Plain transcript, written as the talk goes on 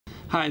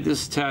Hi,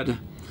 this is Ted.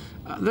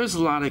 There's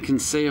a lot I can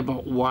say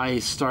about why I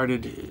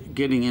started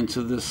getting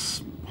into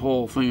this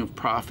whole thing of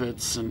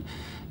prophets and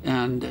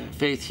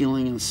faith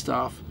healing and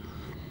stuff.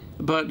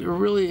 But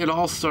really, it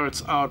all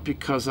starts out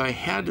because I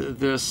had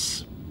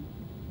this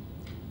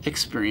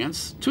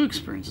experience, two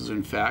experiences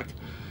in fact,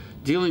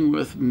 dealing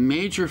with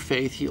major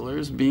faith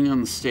healers, being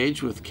on the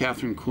stage with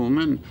Kenneth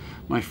Copeland.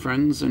 My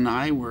friends and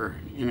I were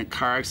in a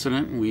car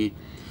accident, and we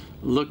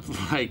looked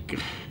like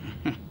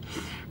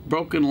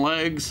broken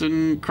legs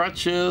and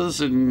crutches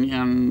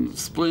and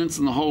splints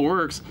and the whole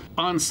works.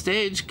 On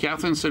stage,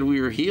 Catherine said we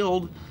were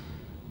healed.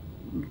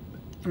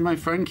 And my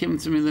friend came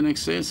to me the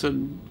next day and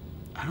said,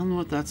 I don't know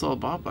what that's all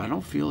about, but I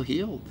don't feel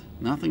healed.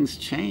 Nothing's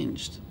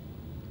changed.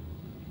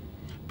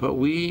 But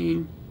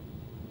we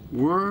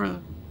were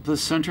the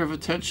center of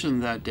attention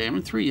that day. I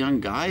mean, three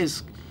young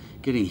guys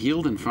getting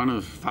healed in front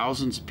of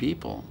thousands of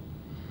people.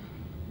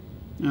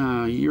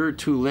 A year or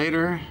two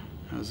later,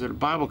 I was at a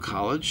Bible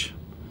college,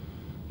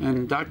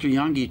 and Dr.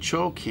 Yonggi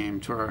Cho came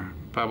to our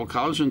Bible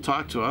college and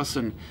talked to us.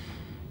 And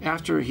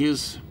after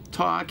his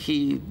talk,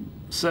 he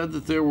said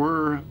that there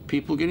were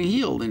people getting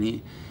healed, and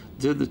he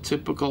did the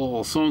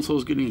typical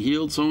so-and-so's getting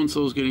healed,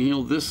 so-and-so's getting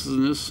healed, this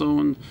and this,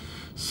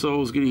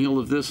 so-and-so's getting healed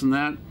of this and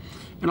that.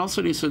 And all of a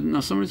sudden he said,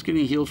 no, somebody's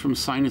getting healed from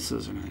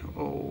sinuses.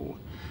 And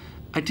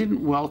I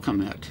didn't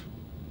welcome it.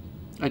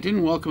 I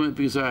didn't welcome it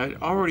because I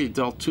had already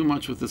dealt too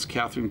much with this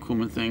Kenneth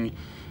Copeland thing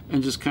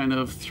and just kind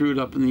of threw it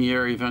up in the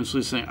air,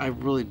 eventually saying, I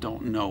really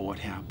don't know what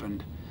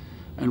happened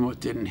and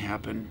what didn't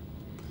happen.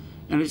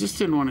 And I just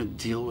didn't want to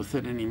deal with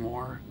it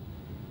anymore.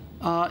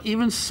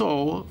 Even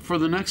so, for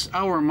the next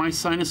hour, my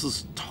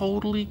sinuses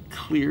totally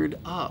cleared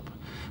up.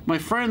 My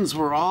friends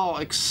were all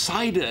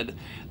excited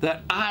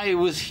that I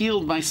was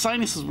healed. My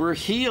sinuses were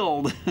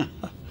healed.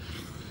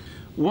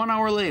 1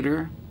 hour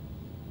later,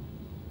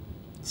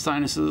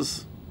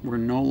 sinuses were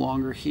no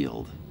longer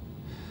healed.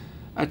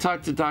 I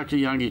talked to Dr.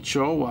 Yonggi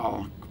Cho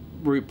while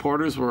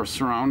reporters were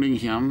surrounding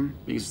him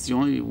because it's the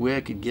only way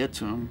I could get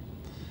to him.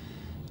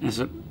 And I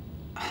said,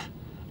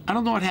 I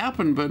don't know what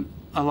happened, but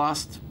I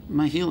lost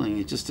my healing.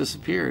 It just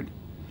disappeared.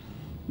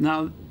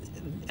 Now,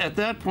 at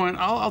that point,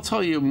 I'll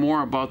tell you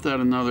more about that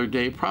another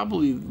day,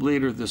 probably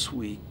later this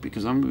week,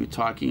 because I'm going to be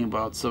talking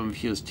about some of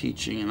his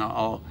teaching, and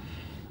I'll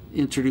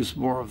introduce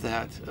more of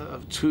that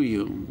to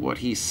you, what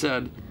he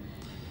said.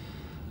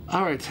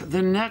 All right,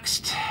 the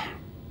next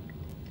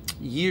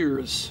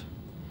years,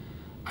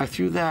 I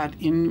threw that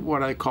in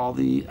what I call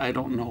the I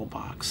don't know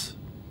box.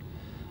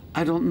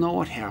 I don't know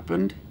what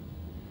happened.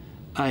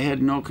 I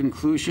had no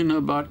conclusion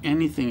about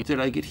anything. Did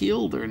I get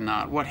healed or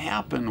not? What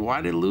happened?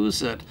 Why did I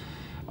lose it?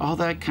 All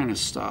that kind of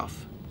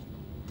stuff.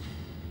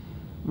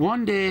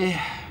 One day,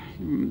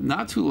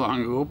 not too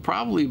long ago,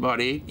 probably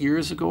about 8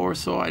 years ago or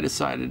so, I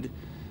decided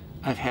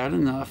I've had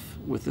enough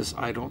with this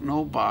I don't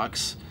know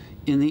box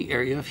in the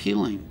area of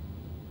healing.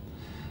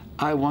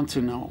 I want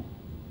to know.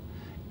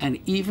 And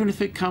even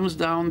if it comes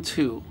down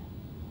to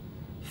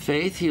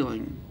faith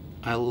healing,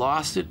 I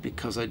lost it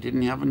because I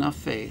didn't have enough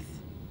faith.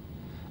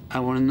 I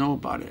want to know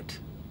about it.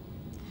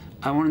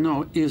 I want to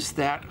know, is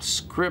that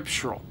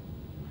scriptural?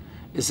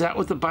 Is that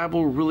what the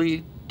Bible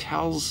really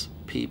tells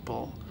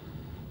people?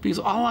 Because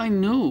all I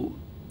knew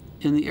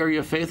in the area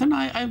of faith, and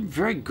I'm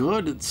very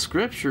good at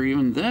scripture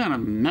even then.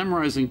 I'm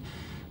memorizing,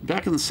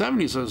 back in the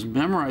 70s, I was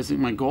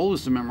memorizing, my goal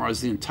was to memorize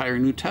the entire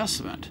New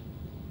Testament.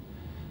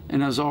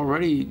 And I was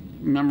already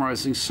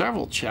memorizing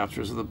several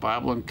chapters of the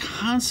Bible and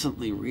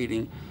constantly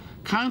reading,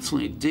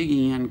 constantly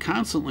digging in,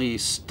 constantly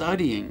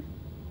studying.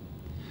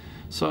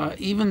 So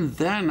even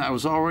then, I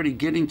was already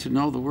getting to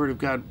know the Word of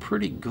God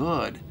pretty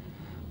good,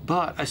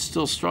 but I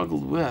still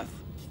struggled with,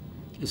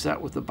 is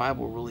that what the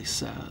Bible really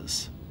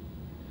says?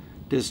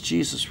 Does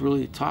Jesus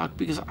really talk?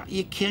 Because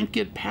you can't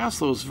get past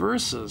those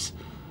verses.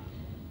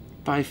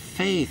 By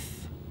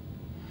faith,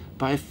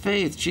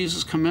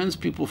 Jesus commends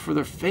people for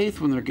their faith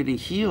when they're getting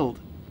healed.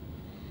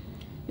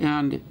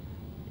 And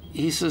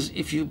he says,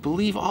 if you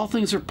believe, all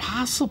things are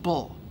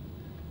possible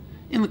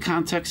in the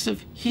context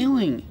of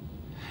healing.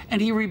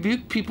 And he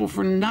rebuked people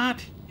for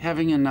not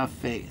having enough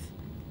faith.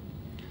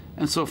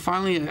 And so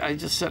finally, I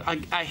just said,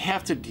 I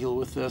have to deal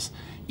with this,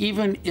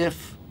 even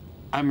if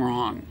I'm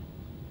wrong.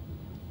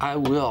 I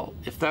will.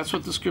 If that's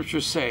what the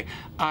scriptures say,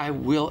 I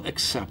will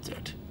accept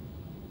it.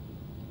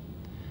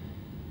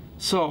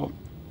 So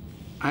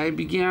I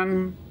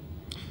began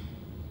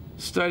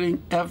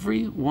studying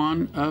every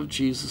one of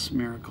Jesus'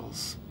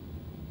 miracles.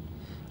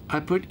 I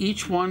put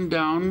each one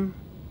down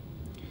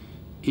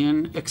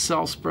in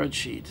Excel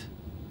spreadsheet.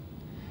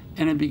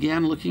 And I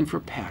began looking for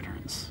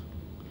patterns.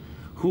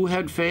 Who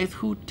had faith,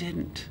 who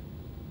didn't?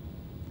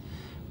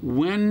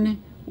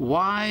 When,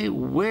 why,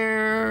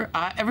 where,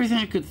 everything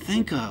I could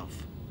think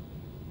of.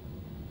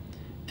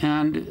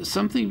 And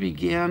something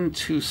began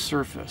to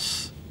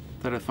surface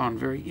that I found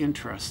very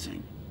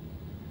interesting.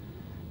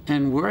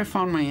 And where I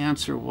found my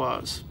answer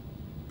was,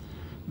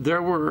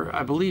 there were,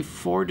 I believe,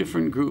 4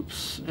 different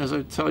groups. As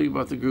I tell you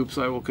about the groups,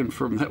 I will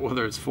confirm that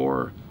whether it's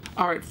 4.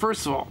 All right,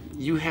 first of all,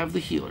 you have the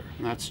healer,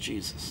 and that's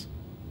Jesus.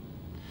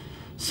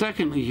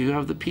 Secondly, you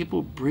have the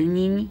people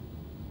bringing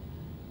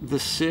the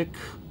sick,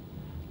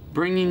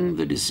 bringing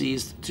the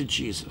diseased to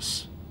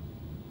Jesus.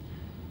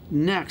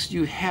 Next,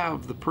 you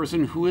have the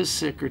person who is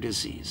sick or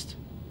diseased.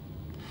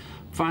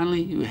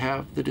 Finally, you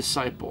have the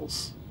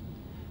disciples.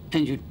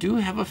 And you do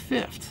have a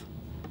fifth,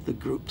 the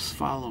groups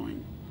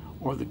following,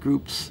 or the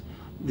groups,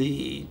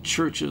 the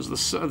churches, the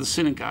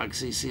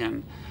synagogues he's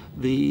in,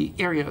 the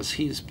areas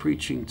he's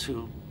preaching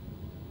to.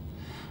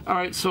 All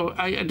right, so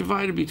I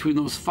divided between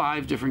those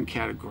 5 different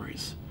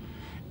categories.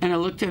 And I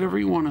looked at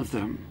every one of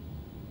them.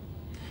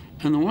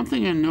 And the one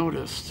thing I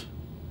noticed,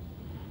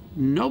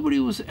 nobody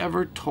was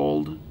ever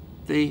told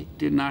they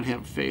did not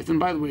have faith. And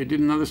by the way, I did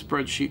another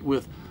spreadsheet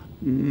with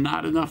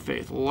not enough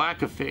faith,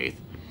 lack of faith,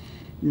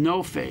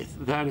 no faith,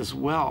 that as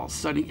well.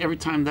 Studying every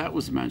time that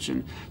was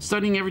mentioned.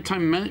 Studying every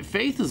time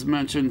faith is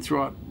mentioned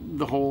throughout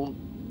the whole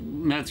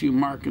Matthew,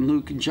 Mark, and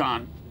Luke, and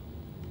John.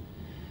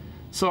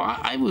 So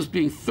I was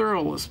being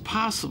thorough as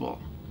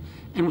possible.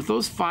 And with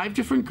those 5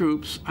 different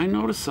groups, I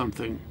noticed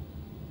something.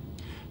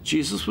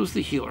 Jesus was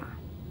the healer.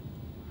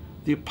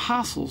 The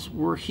apostles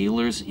were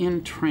healers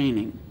in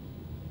training.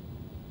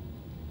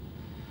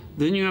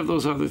 Then you have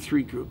those other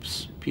 3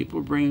 groups.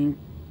 People bringing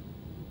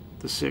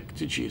the sick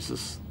to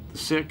Jesus, the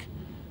sick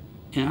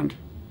and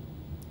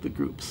the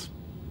groups.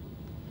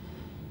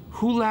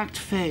 Who lacked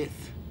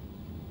faith?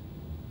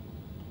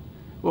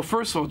 Well,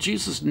 first of all,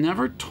 Jesus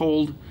never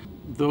told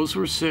those who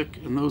were sick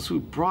and those who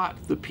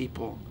brought the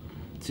people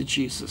to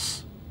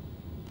Jesus.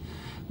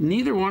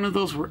 Neither one of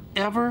those were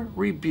ever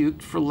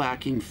rebuked for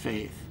lacking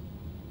faith.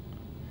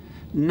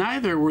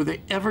 Neither were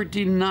they ever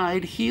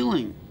denied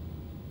healing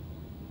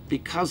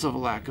because of a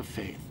lack of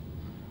faith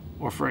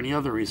or for any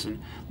other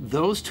reason.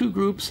 Those 2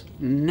 groups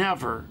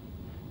never,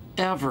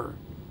 ever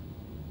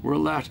were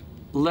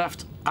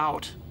left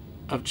out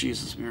of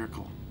Jesus'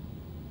 miracle.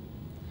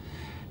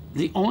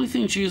 The only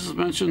thing Jesus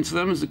mentioned to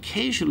them is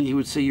occasionally he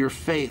would say, your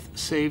faith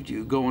saved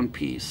you, go in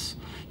peace.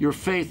 Your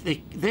faith,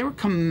 they were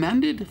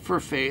commended for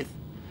faith,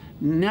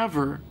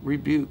 never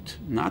rebuked.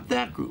 Not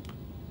that group.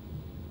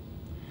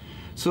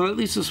 So that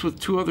leaves us with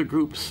 2 other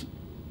groups,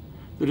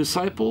 the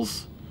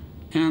disciples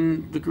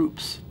and the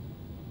groups.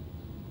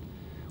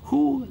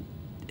 Who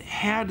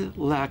had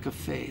lack of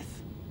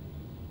faith?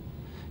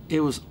 It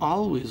was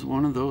always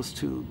one of those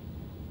 2.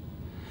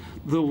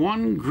 The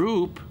one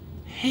group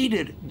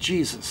hated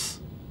Jesus.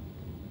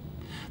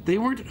 They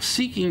weren't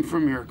seeking for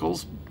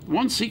miracles.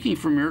 Ones seeking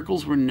for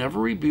miracles were never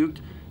rebuked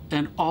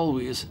and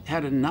always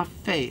had enough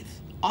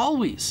faith,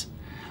 always,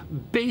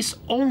 based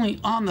only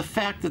on the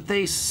fact that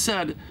they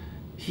said,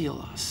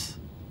 heal us,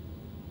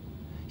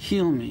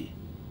 heal me.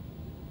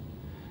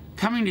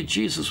 Coming to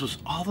Jesus was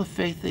all the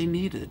faith they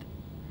needed.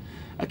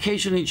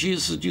 Occasionally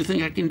Jesus said, do you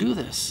think I can do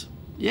this?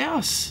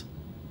 Yes.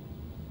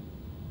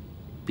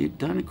 Be it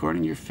done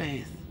according to your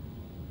faith.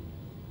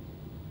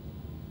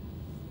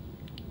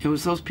 It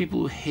was those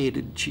people who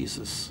hated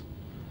Jesus,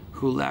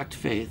 who lacked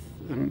faith,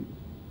 and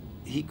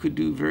he could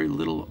do very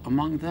little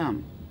among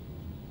them.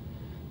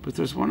 But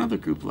there's one other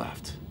group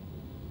left,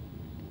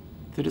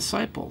 the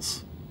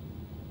disciples.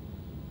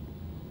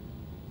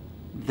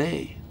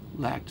 They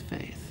lacked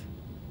faith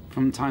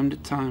from time to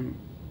time.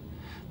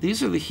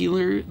 These are the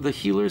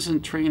healers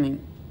in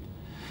training.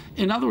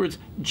 In other words,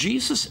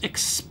 Jesus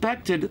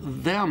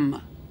expected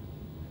them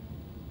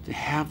to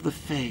have the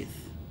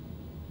faith,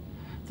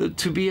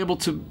 to be able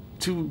to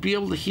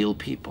heal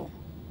people.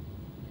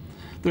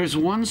 There's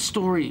one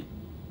story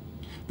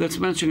that's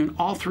mentioned in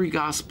all 3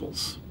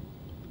 Gospels.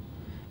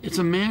 It's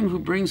a man who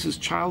brings his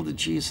child to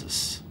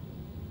Jesus.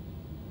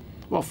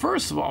 Well,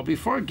 first of all,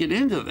 before I get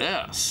into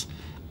this,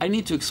 I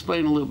need to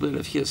explain a little bit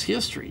of his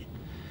history.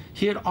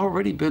 He had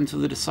already been to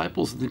the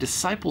disciples, and the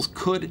disciples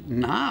could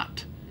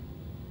not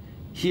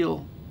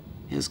heal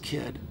his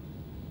kid.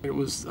 It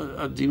was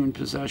a demon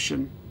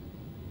possession.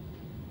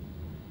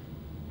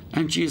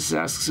 And Jesus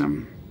asks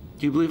him,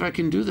 do you believe I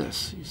can do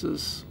this? He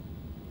says,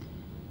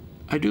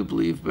 I do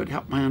believe, but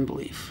help my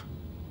unbelief.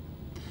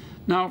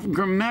 Now,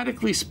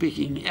 grammatically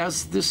speaking,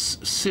 as this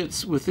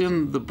sits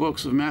within the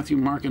books of Matthew,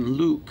 Mark, and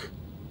Luke,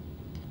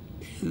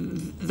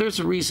 there's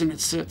a reason it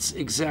sits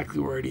exactly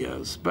where it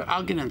is. But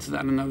I'll get into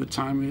that another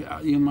time.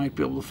 You might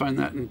be able to find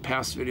that in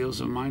past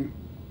videos of mine.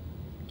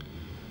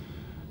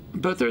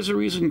 But there's a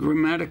reason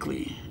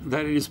grammatically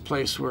that it is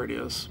placed where it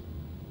is,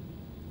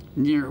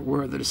 near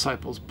where the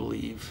disciples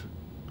believe,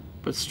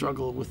 but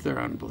struggle with their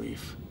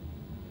unbelief.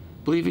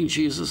 Believing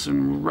Jesus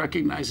and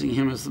recognizing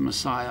him as the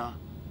Messiah,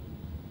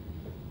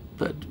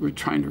 but we're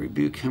trying to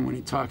rebuke him when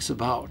he talks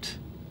about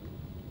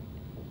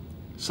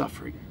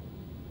suffering,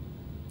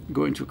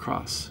 going to a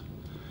cross.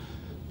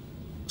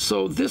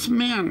 So this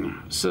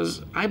man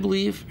says, I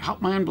believe,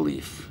 help my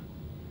unbelief.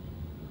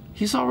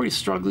 He's already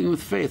struggling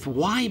with faith.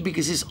 Why?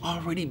 Because he's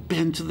already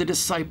been to the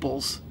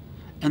disciples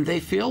and they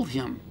failed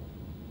him.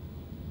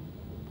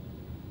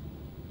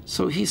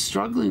 So he's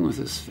struggling with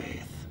his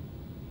faith.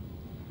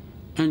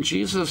 And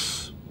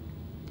Jesus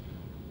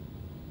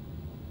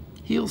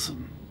heals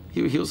him.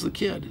 He heals the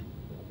kid.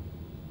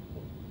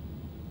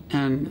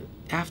 And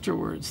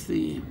afterwards,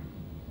 the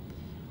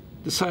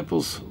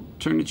disciples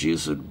turned to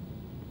Jesus and said,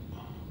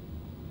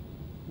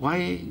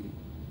 why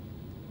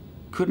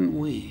couldn't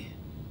we?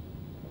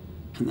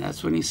 And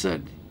that's when he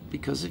said,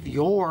 because of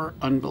your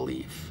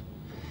unbelief.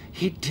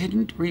 He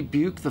didn't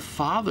rebuke the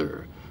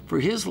Father for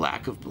his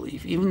lack of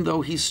belief, even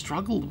though he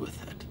struggled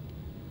with it.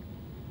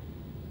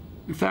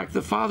 In fact,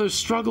 the Father's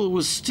struggle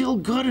was still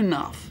good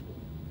enough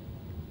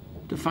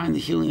to find the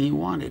healing he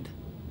wanted.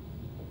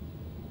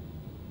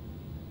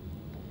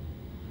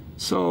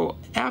 So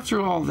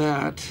after all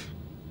that,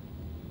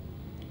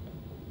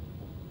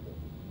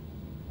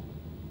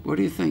 what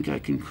do you think I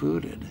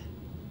concluded?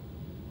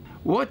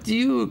 What do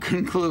you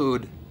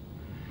conclude?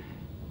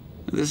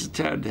 This is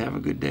Ted. Have a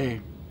good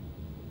day.